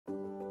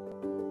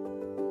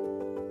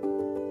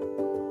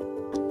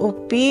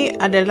UPI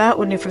adalah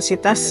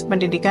Universitas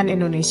Pendidikan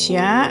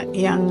Indonesia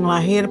yang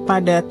lahir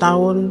pada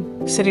tahun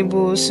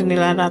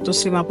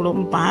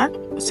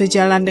 1954.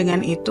 Sejalan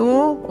dengan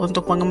itu,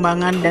 untuk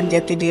pengembangan dan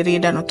jati diri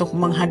dan untuk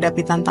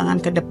menghadapi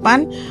tantangan ke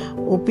depan,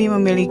 UPI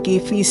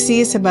memiliki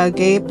visi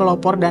sebagai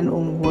pelopor dan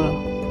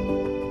unggul.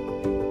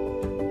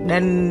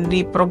 Dan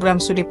di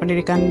program studi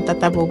pendidikan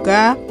tata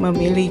boga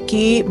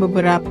memiliki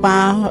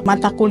beberapa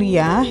mata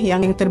kuliah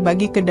yang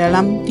terbagi ke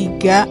dalam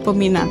 3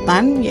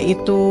 peminatan,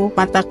 yaitu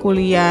mata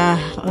kuliah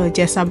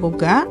jasa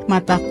boga,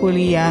 mata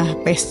kuliah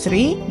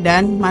pastry,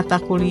 dan mata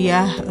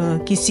kuliah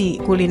gizi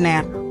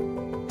kuliner.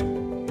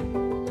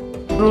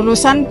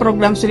 Lulusan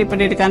program studi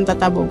pendidikan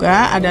tata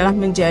boga adalah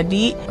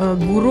menjadi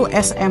guru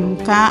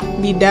SMK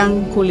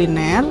bidang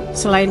kuliner.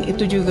 Selain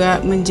itu juga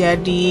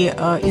menjadi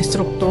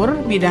instruktur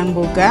bidang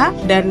boga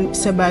dan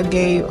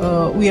sebagai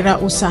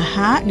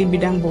wirausaha di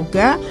bidang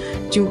boga,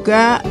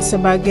 juga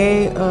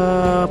sebagai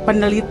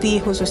peneliti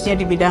khususnya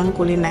di bidang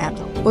kuliner.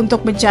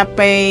 Untuk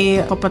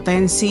mencapai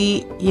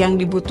kompetensi yang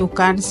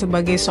dibutuhkan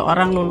sebagai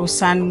seorang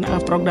lulusan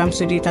program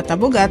studi tata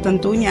boga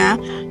tentunya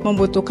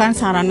membutuhkan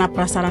sarana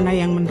prasarana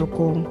yang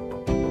mendukung.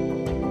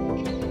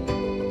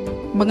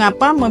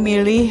 Mengapa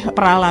memilih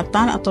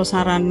peralatan atau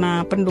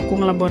sarana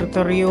pendukung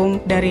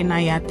laboratorium dari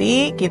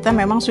Nayati? Kita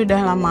memang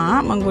sudah lama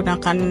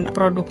menggunakan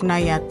produk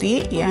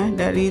Nayati ya,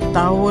 dari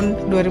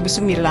tahun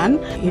 2009.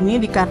 Ini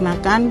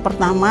dikarenakan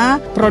pertama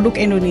produk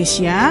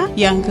Indonesia,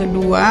 yang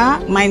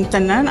kedua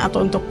maintenance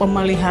atau untuk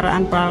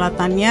pemeliharaan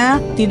peralatannya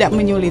tidak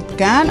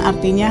menyulitkan,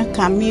 artinya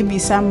kami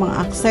bisa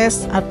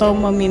mengakses atau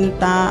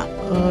meminta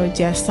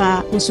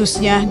jasa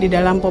khususnya di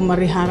dalam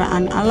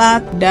pemeliharaan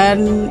alat,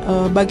 dan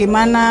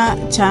bagaimana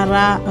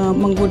cara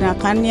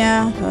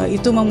menggunakannya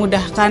itu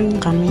memudahkan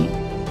kami.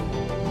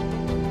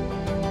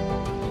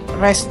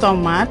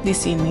 Restomat di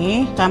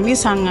sini kami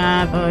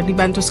sangat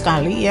dibantu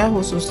sekali ya,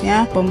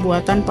 khususnya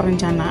pembuatan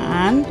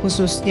perencanaan,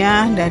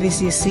 khususnya dari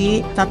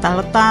sisi tata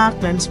letak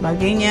dan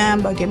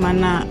sebagainya,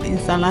 bagaimana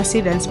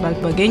instalasi dan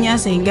sebagainya,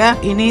 sehingga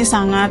ini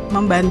sangat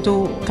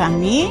membantu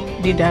kami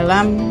di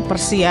dalam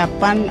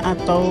persiapan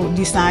atau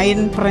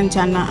desain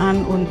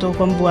perencanaan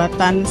untuk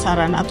pembuatan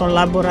sarana atau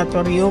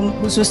laboratorium,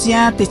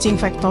 khususnya teaching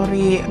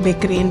factory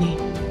bakery ini.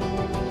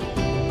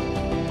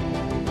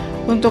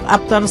 Untuk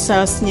after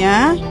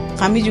sales-nya,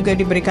 kami juga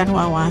diberikan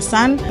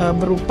wawasan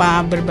berupa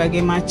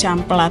berbagai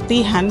macam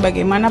pelatihan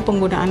bagaimana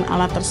penggunaan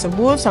alat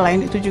tersebut, selain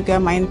itu juga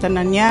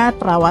maintenance-nya,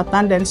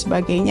 perawatan dan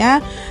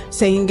sebagainya,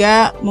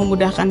 sehingga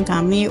memudahkan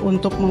kami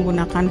untuk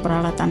menggunakan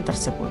peralatan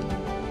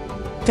tersebut.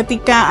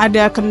 Ketika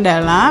ada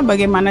kendala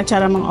bagaimana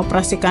cara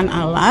mengoperasikan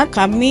alat,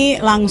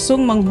 kami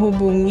langsung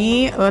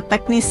menghubungi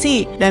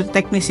teknisi, dan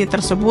teknisi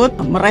tersebut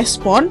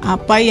merespon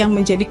apa yang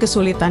menjadi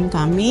kesulitan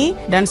kami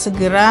dan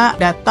segera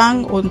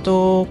datang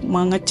untuk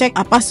mengecek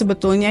apa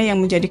sebetulnya yang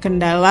menjadi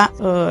kendala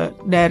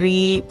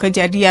dari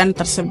kejadian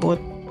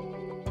tersebut.